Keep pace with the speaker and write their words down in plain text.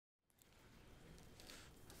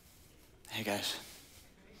Hey guys.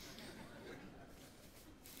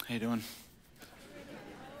 How you doing?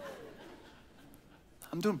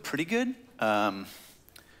 I'm doing pretty good. I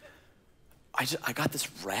got this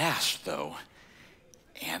rash though,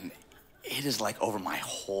 and it is like over my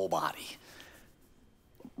whole body,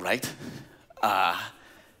 right? And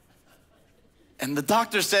the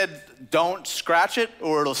doctor said, don't scratch it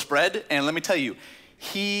or it'll spread. And let me tell you,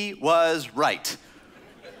 he was right.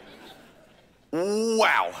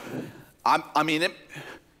 Wow. I mean, it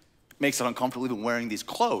makes it uncomfortable even wearing these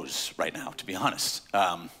clothes right now, to be honest.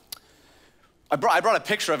 I brought a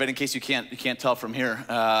picture of it in case you can't tell from here.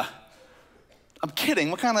 I'm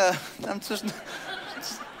kidding. What kind of?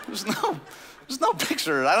 There's no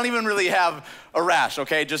picture. I don't even really have a rash.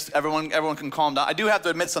 Okay, just everyone can calm down. I do have to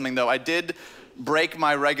admit something though. I did break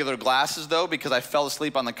my regular glasses though because I fell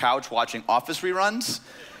asleep on the couch watching Office reruns.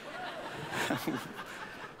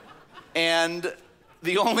 And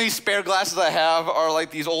the only spare glasses I have are like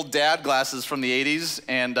these old dad glasses from the 80s.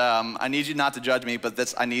 And I need you not to judge me,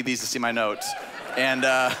 but I need these to see my notes. And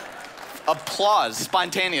applause,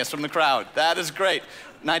 spontaneous from the crowd. That is great.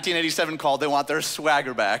 1987 called, they want their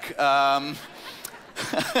swagger back.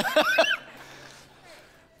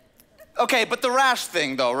 Okay, but the rash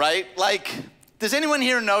thing though, right? Like, does anyone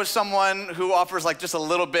here know someone who offers like just a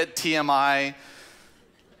little bit TMI?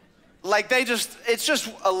 Like it's just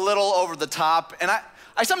a little over the top. And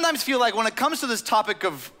I sometimes feel like when it comes to this topic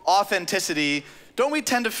of authenticity, don't we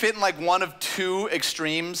tend to fit in like one of two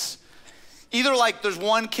extremes? Either like there's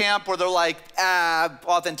one camp where they're like,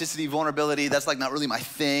 authenticity, vulnerability, that's like not really my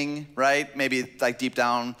thing, right? Maybe like deep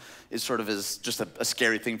down is sort of just a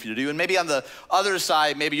scary thing for you to do. And maybe on the other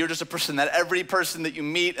side, maybe you're just a person that every person that you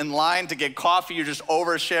meet in line to get coffee, you're just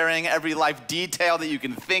oversharing every life detail that you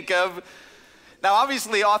can think of. Now,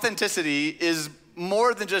 obviously, authenticity is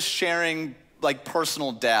more than just sharing like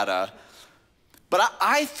personal data. But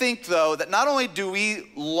I think, though, that not only do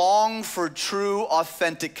we long for true,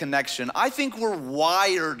 authentic connection, I think we're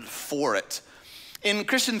wired for it. In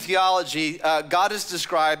Christian theology, God is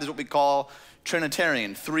described as what we call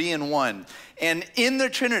Trinitarian, 3 in 1. And in the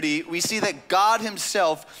Trinity, we see that God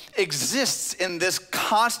himself exists in this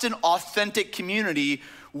constant, authentic community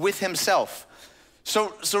with himself.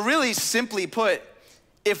 So really simply put,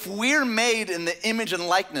 if we're made in the image and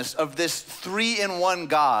likeness of this 3 in 1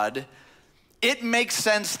 God, it makes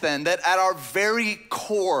sense then that at our very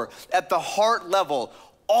core, at the heart level,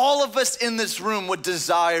 all of us in this room would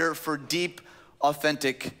desire for deep,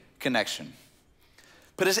 authentic connection.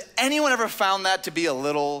 But has anyone ever found that to be a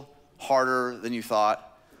little harder than you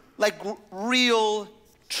thought? Like real,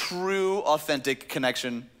 true, authentic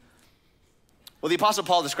connection? Well, the Apostle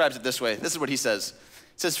Paul describes it this way. This is what he says.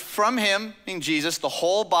 It says, from him, meaning Jesus, the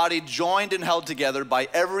whole body joined and held together by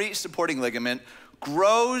every supporting ligament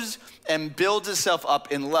grows and builds itself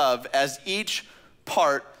up in love as each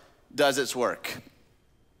part does its work.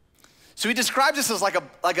 So he describes this as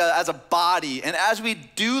as a body, and as we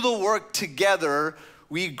do the work together,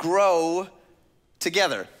 we grow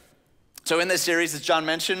together. So in this series, as John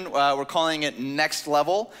mentioned, we're calling it Next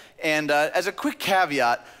Level. And as a quick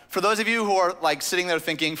caveat, for those of you who are like sitting there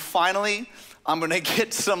thinking, finally, I'm gonna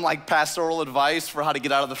get some like pastoral advice for how to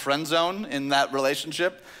get out of the friend zone in that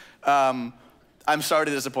relationship, I'm sorry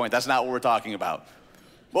to disappoint. That's not what we're talking about.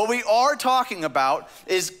 What we are talking about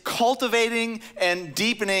is cultivating and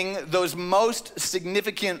deepening those most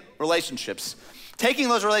significant relationships. Taking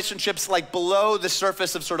those relationships like below the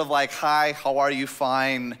surface of sort of like, hi, how are you?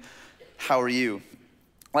 Fine, how are you?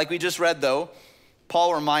 Like we just read though,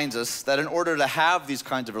 Paul reminds us that in order to have these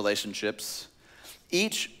kinds of relationships,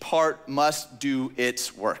 each part must do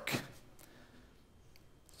its work.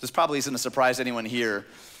 This probably isn't a surprise to anyone here.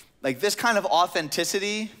 Like this kind of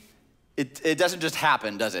authenticity, it doesn't just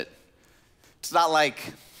happen, does it? It's not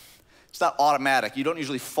automatic. You don't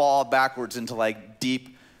usually fall backwards into like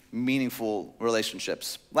deep, meaningful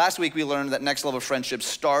relationships. Last week we learned that next level friendships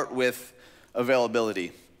start with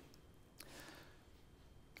availability.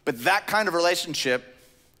 But that kind of relationship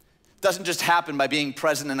doesn't just happen by being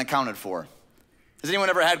present and accounted for. Has anyone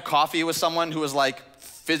ever had coffee with someone who was like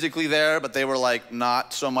physically there, but they were like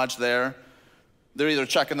not so much there? They're either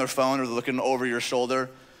checking their phone or they're looking over your shoulder.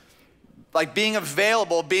 Like being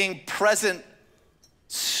available, being present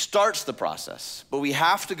starts the process, but we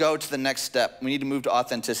have to go to the next step. We need to move to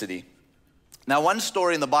authenticity. Now, one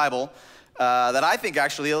story in the Bible that I think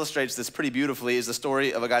actually illustrates this pretty beautifully is the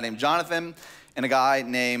story of a guy named Jonathan and a guy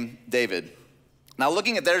named David. Now,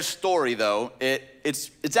 looking at their story, though,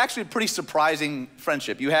 it's actually a pretty surprising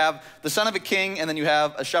friendship. You have the son of a king, and then you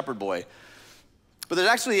have a shepherd boy. But there's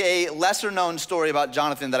actually a lesser-known story about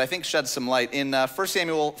Jonathan that I think sheds some light. In 1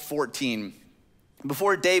 Samuel 14,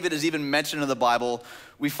 before David is even mentioned in the Bible,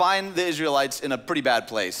 we find the Israelites in a pretty bad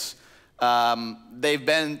place. They've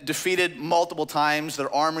been defeated multiple times. Their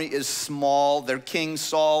army is small. Their king,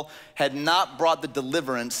 Saul, had not brought the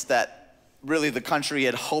deliverance that really the country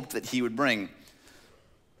had hoped that he would bring.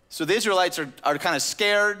 So the Israelites are kind of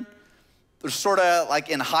scared. They're sort of like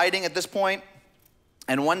in hiding at this point.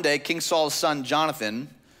 And one day, King Saul's son, Jonathan,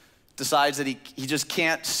 decides that he just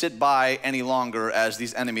can't sit by any longer as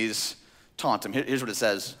these enemies taunt him. Here's what it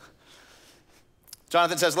says.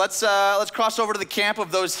 Jonathan says, let's cross over to the camp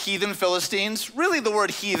of those heathen Philistines. Really, the word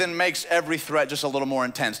heathen makes every threat just a little more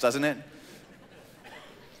intense, doesn't it?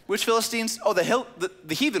 Which Philistines? Oh,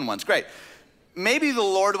 the heathen ones, great. Maybe the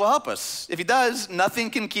Lord will help us. If he does, nothing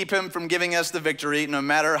can keep him from giving us the victory, no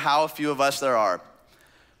matter how few of us there are.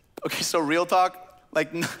 Okay, so real talk,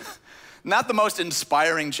 like not the most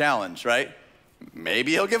inspiring challenge, right?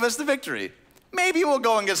 Maybe he'll give us the victory. Maybe we'll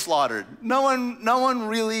go and get slaughtered. No one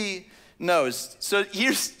really knows. So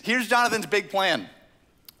here's Jonathan's big plan.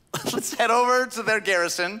 Let's head over to their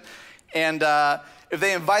garrison, and if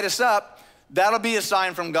they invite us up, that'll be a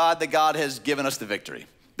sign from God that God has given us the victory.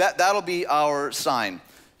 That'll be our sign.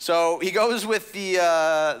 So he goes with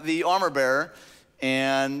the armor bearer,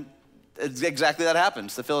 and exactly that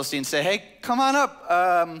happens. The Philistines say, hey, come on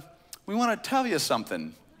up. We want to tell you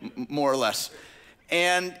something, more or less.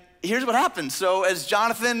 And here's what happens. So as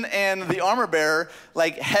Jonathan and the armor bearer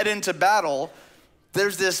like head into battle,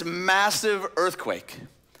 there's this massive earthquake.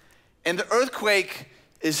 And the earthquake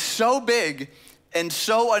is so big and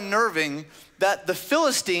so unnerving that the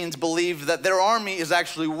Philistines believe that their army is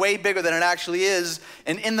actually way bigger than it actually is.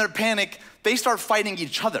 And in their panic, they start fighting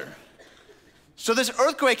each other. So this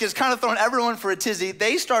earthquake has kind of thrown everyone for a tizzy.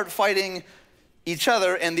 They start fighting each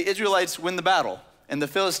other, and the Israelites win the battle. And the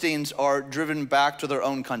Philistines are driven back to their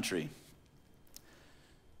own country.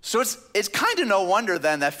 So it's kind of no wonder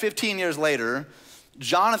then that 15 years later,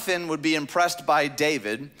 Jonathan would be impressed by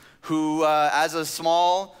David, who as a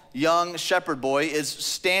small, young shepherd boy is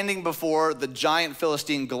standing before the giant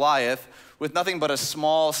Philistine Goliath with nothing but a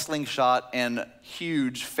small slingshot and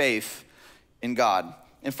huge faith in God.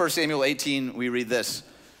 In 1 Samuel 18, we read this.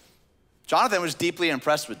 Jonathan was deeply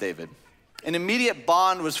impressed with David. An immediate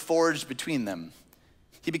bond was forged between them.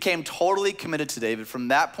 He became totally committed to David. From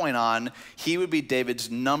that point on, he would be David's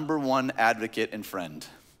 #1 advocate and friend.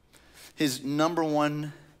 His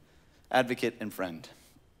 #1 advocate and friend.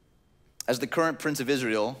 As the current prince of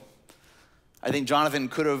Israel, I think Jonathan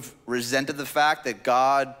could have resented the fact that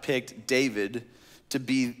God picked David to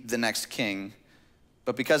be the next king.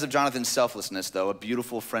 But because of Jonathan's selflessness, though, a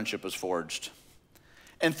beautiful friendship was forged.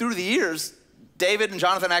 And through the years, David and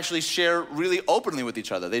Jonathan actually share really openly with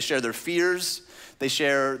each other. They share their fears, they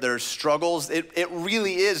share their struggles. It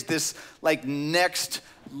really is this like next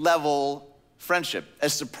level friendship,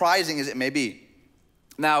 as surprising as it may be.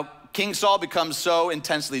 Now, King Saul becomes so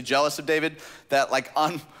intensely jealous of David that like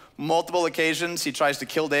on multiple occasions he tries to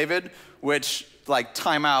kill David, which like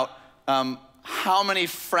time out, how many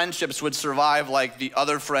friendships would survive like the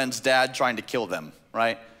other friend's dad trying to kill them,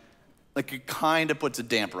 right? Like it kind of puts a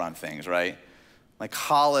damper on things, right? Like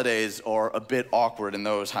holidays are a bit awkward in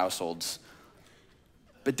those households.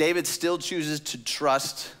 But David still chooses to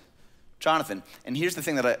trust Jonathan. And here's the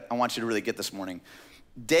thing that I want you to really get this morning.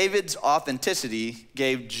 David's authenticity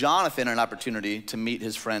gave Jonathan an opportunity to meet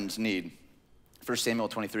his friend's need. 1 Samuel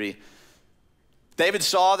 23. David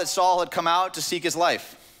saw that Saul had come out to seek his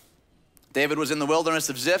life. David was in the wilderness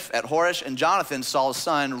of Ziph at Horesh, and Jonathan, Saul's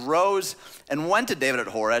son, rose and went to David at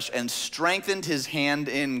Horesh and strengthened his hand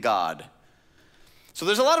in God. So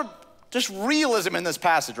there's a lot of just realism in this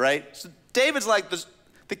passage, right? So David's like,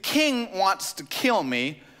 the king wants to kill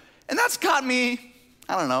me, and that's got me,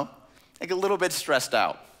 I don't know, like a little bit stressed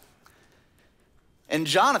out. And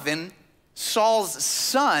Jonathan, Saul's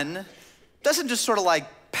son, doesn't just sort of like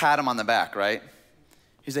pat him on the back, right?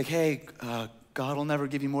 He's like, hey, God will never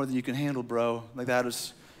give you more than you can handle, bro. Like that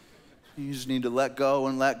is, you just need to let go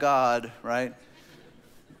and let God, right?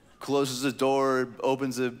 Closes the door,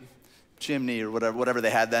 opens a chimney or whatever they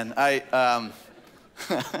had then.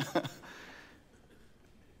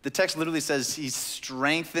 The text literally says he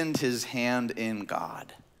strengthened his hand in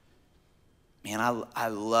God. Man, I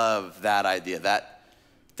love that idea, that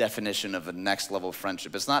definition of a next level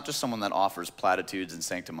friendship. It's not just someone that offers platitudes and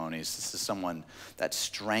sanctimonies. This is someone that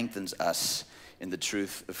strengthens us in the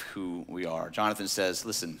truth of who we are. Jonathan says,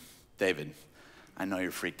 listen, David, I know you're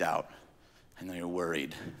freaked out. I know you're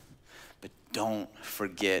worried, but don't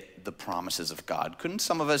forget the promises of God. Couldn't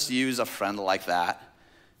some of us use a friend like that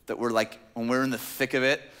that we're like, when we're in the thick of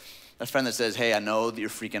it, that friend that says, hey, I know that you're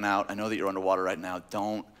freaking out. I know that you're underwater right now.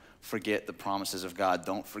 Don't forget the promises of God.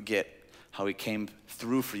 Don't forget how he came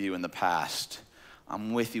through for you in the past.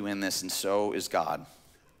 I'm with you in this, and so is God.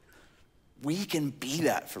 We can be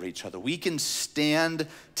that for each other. We can stand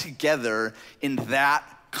together in that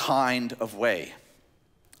kind of way.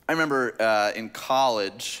 I remember in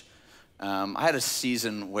college, I had a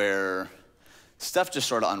season where stuff just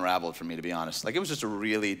sort of unraveled for me, to be honest. Like, it was just a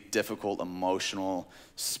really difficult, emotional,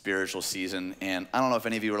 spiritual season. And I don't know if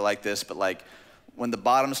any of you are like this, but like, when the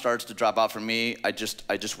bottom starts to drop out for me, I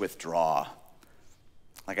just withdraw.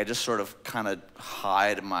 Like, I just sort of kind of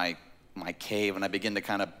hide in my cave, and I begin to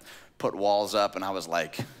kind of put walls up, and I was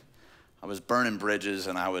burning bridges,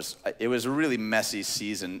 and it was a really messy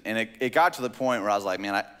season. And it got to the point where I was like,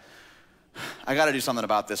 man, I got to do something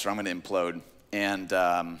about this or I'm going to implode. And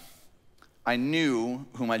I knew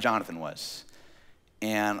who my Jonathan was.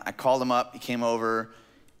 And I called him up, he came over,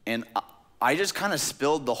 and I just kind of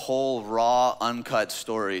spilled the whole raw, uncut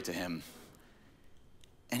story to him.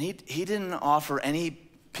 And he didn't offer any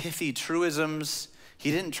pithy truisms. He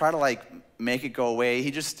didn't try to like make it go away. He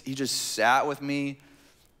just sat with me,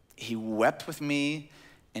 he wept with me,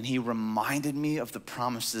 and he reminded me of the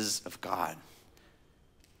promises of God.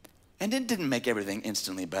 And it didn't make everything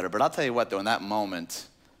instantly better, but I'll tell you what though, in that moment,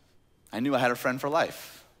 I knew I had a friend for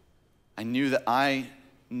life. I knew that I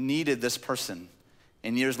needed this person.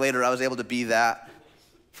 And years later, I was able to be that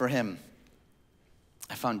for him.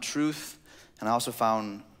 I found truth, and I also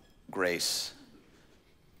found grace.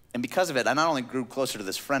 And because of it, I not only grew closer to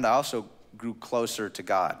this friend, I also grew closer to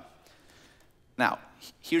God. Now,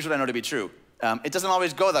 here's what I know to be true. It doesn't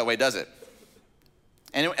always go that way, does it?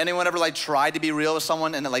 Anyone ever like tried to be real with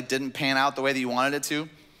someone and it like didn't pan out the way that you wanted it to?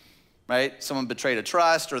 Right? Someone betrayed a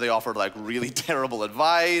trust, or they offered like really terrible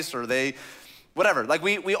advice, or whatever. Like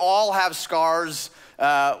we all have scars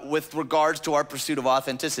with regards to our pursuit of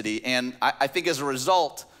authenticity. And I think as a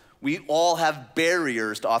result, we all have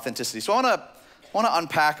barriers to authenticity. So I want to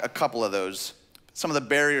unpack a couple of those, some of the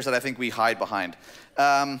barriers that I think we hide behind.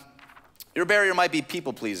 Your barrier might be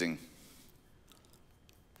people pleasing.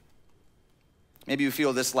 Maybe you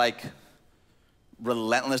feel this like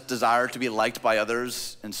relentless desire to be liked by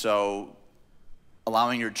others, and so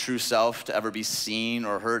allowing your true self to ever be seen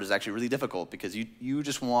or heard is actually really difficult because you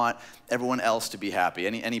just want everyone else to be happy.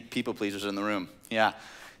 Any people pleasers in the room? Yeah.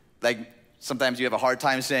 Like sometimes you have a hard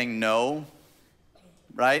time saying no,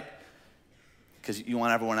 right? Because you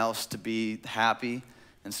want everyone else to be happy.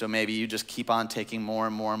 And so maybe you just keep on taking more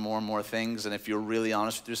and more and more and more things. And if you're really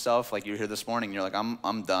honest with yourself, like you're here this morning, you're like,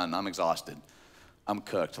 I'm done, I'm exhausted, I'm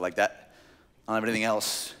cooked. Like that, I don't have anything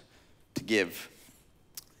else to give.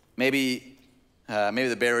 Maybe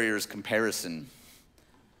the barrier is comparison.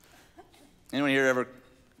 Anyone here ever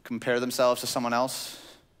compare themselves to someone else?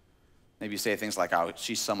 Maybe you say things like, oh,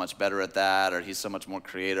 she's so much better at that, or he's so much more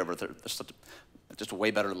creative, or they're just a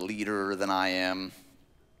way better leader than I am.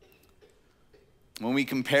 When we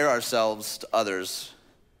compare ourselves to others,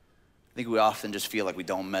 I think we often just feel like we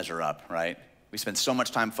don't measure up, right? We spend so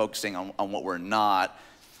much time focusing on what we're not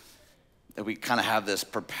that we kind of have this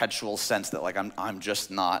perpetual sense that like I'm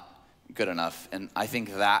just not good enough. And I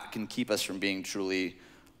think that can keep us from being truly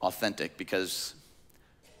authentic because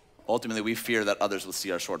ultimately we fear that others will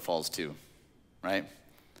see our shortfalls too, right?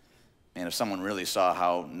 Man, if someone really saw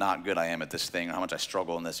how not good I am at this thing or how much I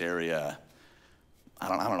struggle in this area, I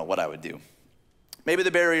don't know what I would do. Maybe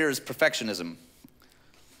the barrier is perfectionism.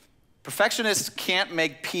 Perfectionists can't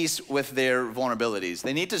make peace with their vulnerabilities.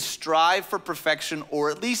 They need to strive for perfection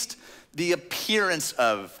or at least the appearance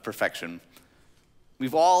of perfection.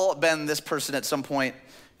 We've all been this person at some point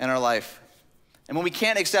in our life. And when we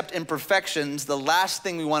can't accept imperfections, the last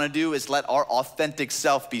thing we want to do is let our authentic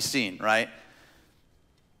self be seen, right?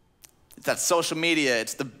 It's that social media,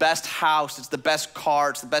 it's the best house, it's the best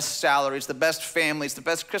car, it's the best salary, it's the best family, it's the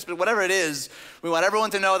best Christmas, whatever it is, we want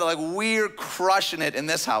everyone to know that like we're crushing it in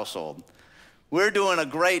this household. We're doing a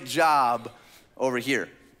great job over here.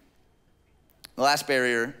 The last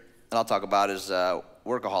barrier that I'll talk about is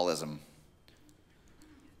workaholism.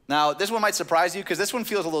 Now, this one might surprise you because this one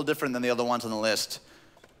feels a little different than the other ones on the list.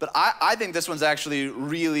 But I think this one's actually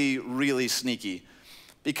really, really sneaky.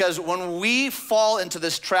 Because when we fall into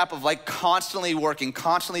this trap of like constantly working,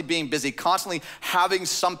 constantly being busy, constantly having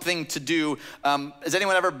something to do, has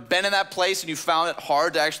anyone ever been in that place and you found it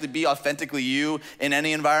hard to actually be authentically you in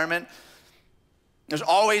any environment? There's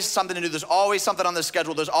always something to do. There's always something on the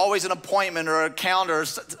schedule. There's always an appointment or a calendar or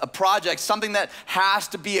a project, something that has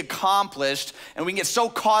to be accomplished. And we can get so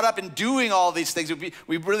caught up in doing all these things.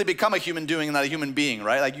 We really become a human doing and not a human being,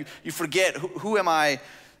 right? Like you forget, who am I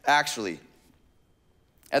Actually,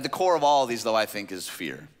 at the core of all of these, though, I think, is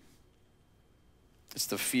fear. It's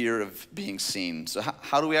the fear of being seen. So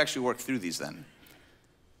how do we actually work through these then?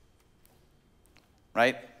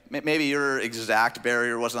 Right? Maybe your exact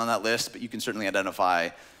barrier wasn't on that list, but you can certainly identify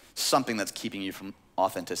something that's keeping you from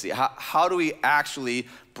authenticity. How do we actually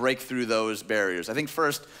break through those barriers? I think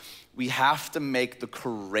first, we have to make the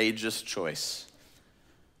courageous choice.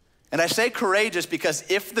 And I say courageous because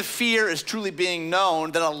if the fear is truly being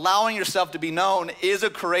known, then allowing yourself to be known is a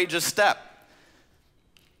courageous step.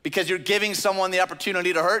 Because you're giving someone the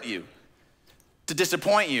opportunity to hurt you, to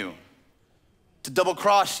disappoint you, to double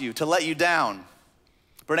cross you, to let you down.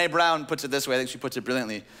 Brené Brown puts it this way, I think she puts it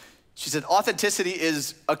brilliantly. She said, authenticity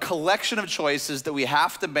is a collection of choices that we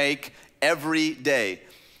have to make every day.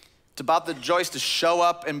 It's about the choice to show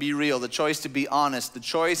up and be real, the choice to be honest, the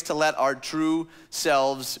choice to let our true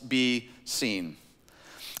selves be seen.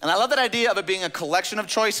 And I love that idea of it being a collection of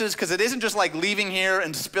choices because it isn't just like leaving here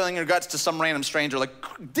and spilling your guts to some random stranger like,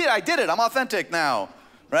 I did it, I'm authentic now,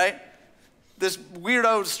 right? This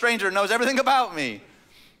weirdo stranger knows everything about me.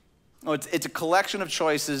 No, it's a collection of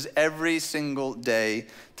choices every single day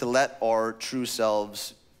to let our true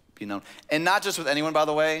selves be known. And not just with anyone, by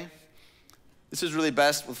the way. This is really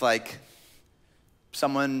best with like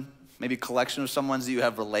someone, maybe a collection of someone that you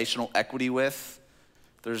have relational equity with.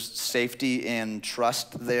 There's safety and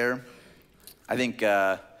trust there. I think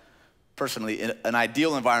personally, an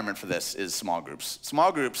ideal environment for this is small groups.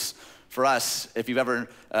 Small groups for us, if you've ever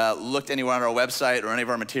looked anywhere on our website or any of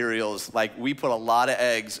our materials, like we put a lot of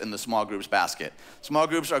eggs in the small groups basket. Small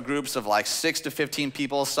groups are groups of like 6 to 15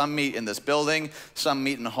 people. Some meet in this building, some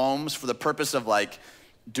meet in homes for the purpose of like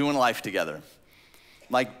doing life together,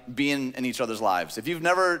 like being in each other's lives. If you've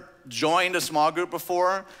never joined a small group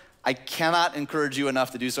before, I cannot encourage you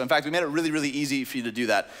enough to do so. In fact, we made it really, really easy for you to do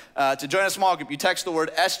that. To join a small group, you text the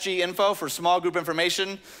word SG info for small group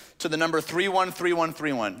information to the number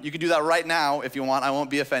 313131. You can do that right now if you want. I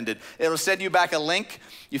won't be offended. It'll send you back a link.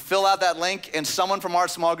 You fill out that link, and someone from our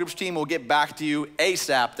small groups team will get back to you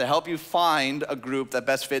ASAP to help you find a group that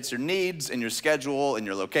best fits your needs and your schedule and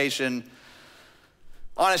your location.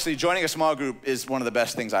 Honestly, joining a small group is one of the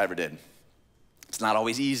best things I ever did. It's not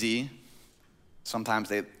always easy. Sometimes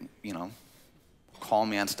they, call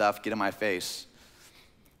me on stuff, get in my face.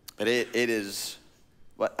 But it is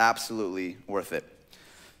absolutely worth it.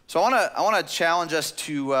 So I want to challenge us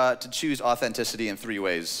to choose authenticity in 3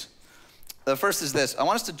 ways. The first is this. I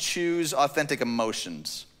want us to choose authentic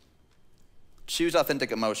emotions. Choose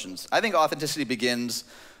authentic emotions. I think authenticity begins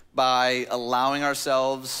by allowing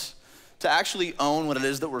ourselves to actually own what it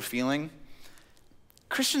is that we're feeling.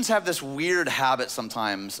 Christians have this weird habit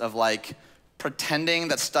sometimes of like pretending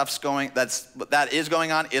that that is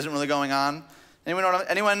going on isn't really going on.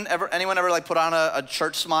 Anyone ever like put on a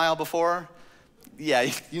church smile before?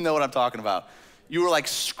 Yeah, you know what I'm talking about. You were like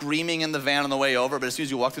screaming in the van on the way over, but as soon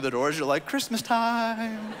as you walk through the doors, you're like, Christmas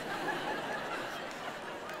time.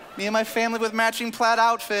 Me and my family with matching plaid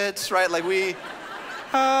outfits, right? Like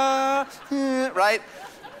right?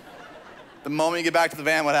 The moment you get back to the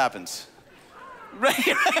van, what happens?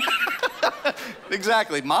 Right.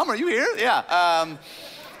 Exactly. Mom, are you here? Yeah.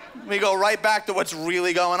 We go right back to what's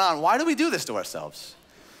really going on. Why do we do this to ourselves?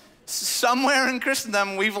 Somewhere in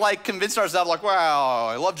Christendom, we've like convinced ourselves like, wow,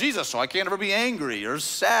 I love Jesus, so I can't ever be angry or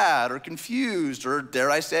sad or confused or, dare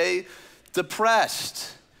I say,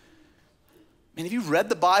 depressed. Man, have you read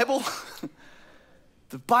the Bible?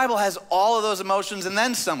 The Bible has all of those emotions and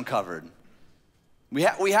then some covered. We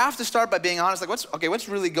have to start by being honest, like what's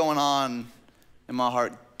really going on in my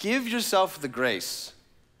heart? Give yourself the grace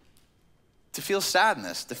to feel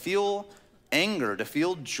sadness, to feel anger, to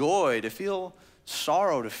feel joy, to feel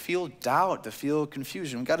sorrow, to feel doubt, to feel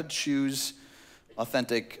confusion. We got to choose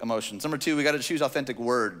authentic emotions. Number 2, we got to choose authentic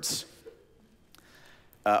words.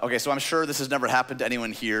 Okay, so I'm sure this has never happened to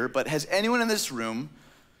anyone here, but has anyone in this room,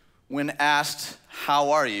 when asked,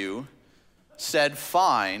 how are you, said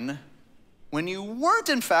fine, when you weren't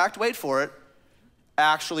in fact, wait for it,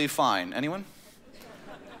 actually fine? Anyone?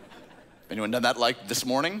 Anyone done that like this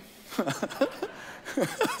morning?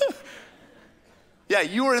 Yeah,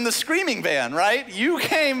 you were in the screaming van, right? You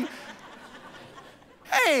came,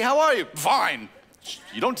 hey, how are you? Fine.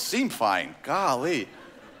 You don't seem fine. Golly.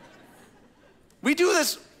 We do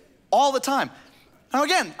this all the time. Now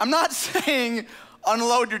again, I'm not saying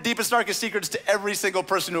unload your deepest, darkest secrets to every single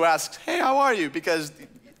person who asks, hey, how are you? Because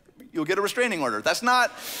you'll get a restraining order. That's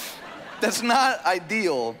not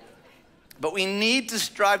ideal. But we need to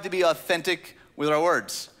strive to be authentic with our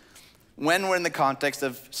words when we're in the context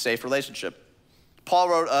of safe relationship. Paul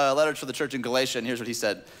wrote a letter to the church in Galatia, and here's what he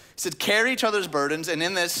said. He said, carry each other's burdens, and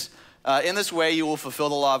in this way you will fulfill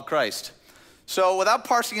the law of Christ. So without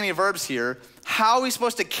parsing any verbs here, how are we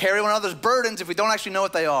supposed to carry one another's burdens if we don't actually know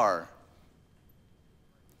what they are?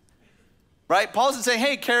 Right? Paul isn't saying,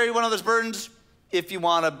 hey, carry one another's burdens if you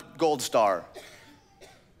want a gold star.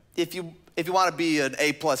 If you want to be an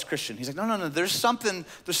A+ Christian. He's like, no. There's something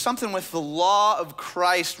with the law of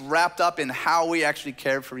Christ wrapped up in how we actually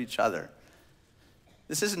care for each other.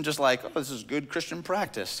 This isn't just like, oh, this is good Christian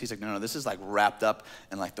practice. He's like, no, this is like wrapped up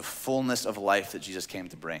in like the fullness of life that Jesus came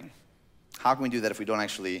to bring. How can we do that if we don't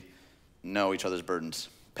actually know each other's burdens?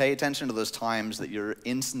 Pay attention to those times that you're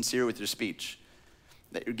insincere with your speech,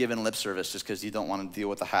 that you're giving lip service just because you don't want to deal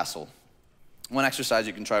with the hassle. One exercise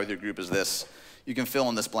you can try with your group is this. You can fill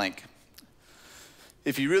in this blank.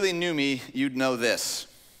 If you really knew me, you'd know this.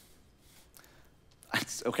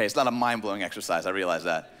 Okay, it's not a mind-blowing exercise, I realize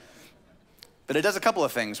that. But it does a couple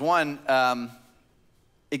of things. One,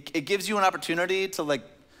 it gives you an opportunity to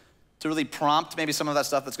really prompt maybe some of that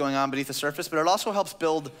stuff that's going on beneath the surface, but it also helps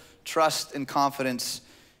build trust and confidence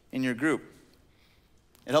in your group.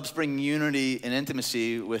 It helps bring unity and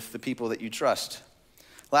intimacy with the people that you trust.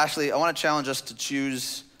 Lastly, I want to challenge us to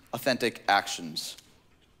choose authentic actions.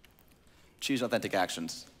 Choose authentic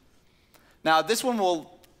actions. Now, this one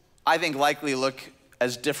will, I think, likely look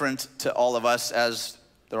as different to all of us as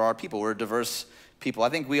there are people. We're diverse people. I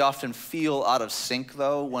think we often feel out of sync,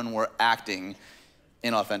 though, when we're acting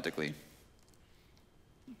inauthentically.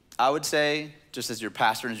 I would say, just as your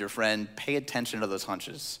pastor and as your friend, pay attention to those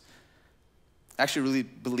hunches. I actually really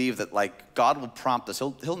believe that God will prompt us.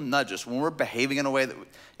 He'll nudge us. When we're behaving in a way that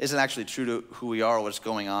isn't actually true to who we are or what's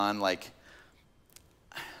going on, I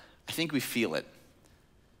think we feel it.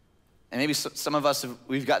 And maybe some of us,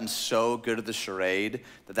 we've gotten so good at the charade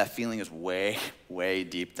that feeling is way, way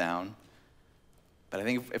deep down. But I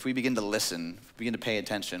think if we begin to listen, if we begin to pay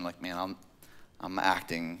attention, man, I'm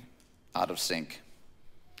acting out of sync.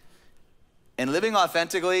 And living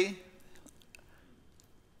authentically,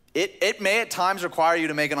 it may at times require you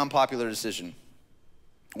to make an unpopular decision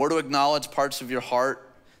or to acknowledge parts of your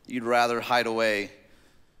heart that you'd rather hide away.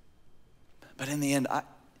 But in the end,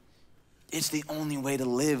 it's the only way to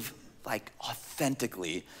live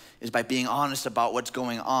authentically is by being honest about what's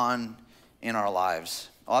going on in our lives.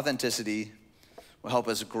 Authenticity will help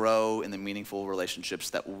us grow in the meaningful relationships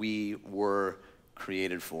that we were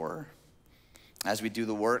created for. As we do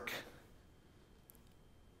the work,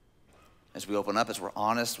 as we open up, as we're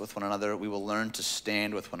honest with one another, we will learn to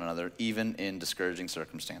stand with one another, even in discouraging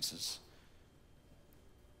circumstances.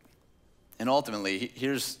 And ultimately,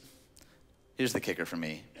 here's the kicker for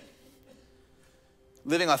me.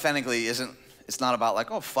 Living authentically it's not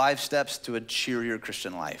about 5 steps to a cheerier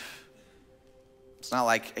Christian life. It's not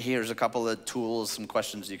like, here's a couple of tools, some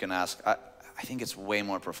questions you can ask. I think it's way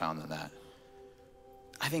more profound than that.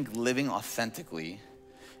 I think living authentically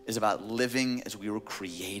is about living as we were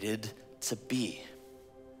created to be.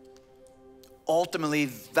 Ultimately,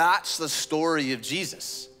 that's the story of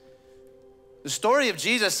Jesus. The story of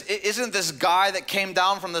Jesus isn't this guy that came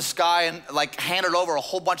down from the sky and handed over a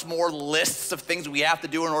whole bunch more lists of things we have to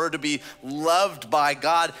do in order to be loved by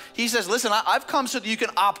God. He says, listen, I've come so that you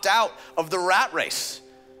can opt out of the rat race.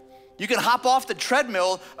 You can hop off the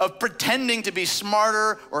treadmill of pretending to be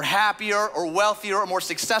smarter or happier or wealthier or more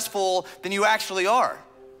successful than you actually are.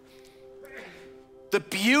 The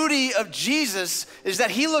beauty of Jesus is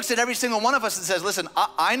that he looks at every single one of us and says, listen,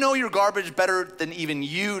 I know your garbage better than even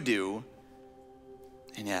you do.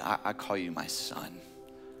 And yet, I call you my son.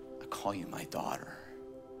 I call you my daughter.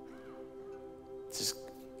 Just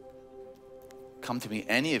come to me,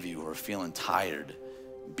 any of you who are feeling tired,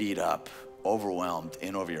 beat up, overwhelmed,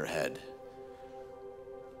 in over your head.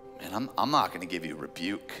 Man, I'm not going to give you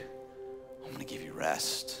rebuke. I'm going to give you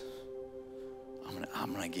rest.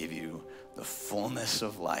 I'm going to give you the fullness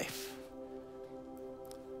of life.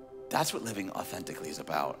 That's what living authentically is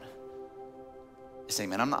about. It's saying,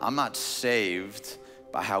 man, I'm not saved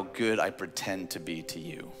by how good I pretend to be to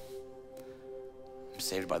you. I'm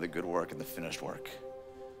saved by the good work and the finished work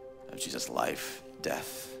of Jesus' life,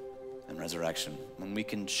 death, and resurrection. When we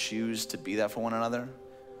can choose to be that for one another,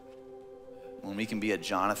 when we can be a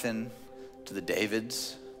Jonathan to the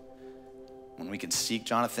Davids, when we can seek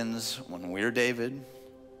Jonathans when we're David,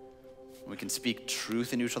 we can speak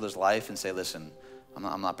truth into each other's life and say, listen,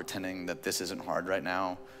 I'm not pretending that this isn't hard right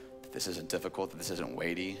now, that this isn't difficult, that this isn't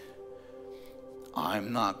weighty.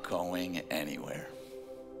 I'm not going anywhere.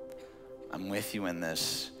 I'm with you in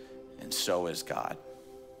this, and so is God.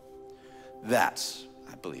 That's,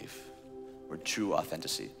 I believe, where true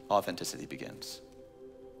authenticity begins.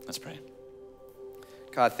 Let's pray.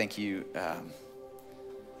 God, thank you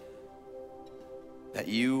that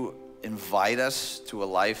you invite us to a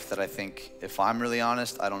life that I think, if I'm really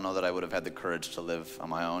honest, I don't know that I would have had the courage to live on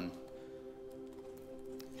my own.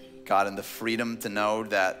 God, and the freedom to know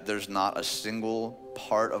that there's not a single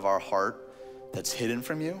part of our heart that's hidden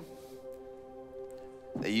from you,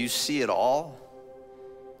 that you see it all,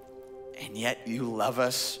 and yet you love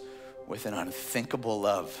us with an unthinkable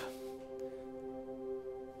love.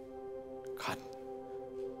 God,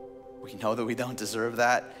 we know that we don't deserve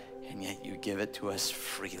that, and yet you give it to us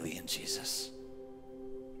freely in Jesus.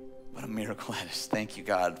 What a miracle that is. Thank you,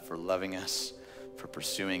 God, for loving us, for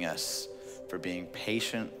pursuing us, for being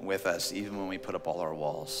patient with us, even when we put up all our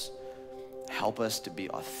walls. Help us to be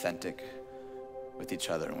authentic with each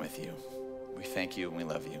other and with you. We thank you and we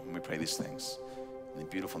love you, and we pray these things in the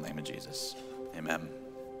beautiful name of Jesus. Amen.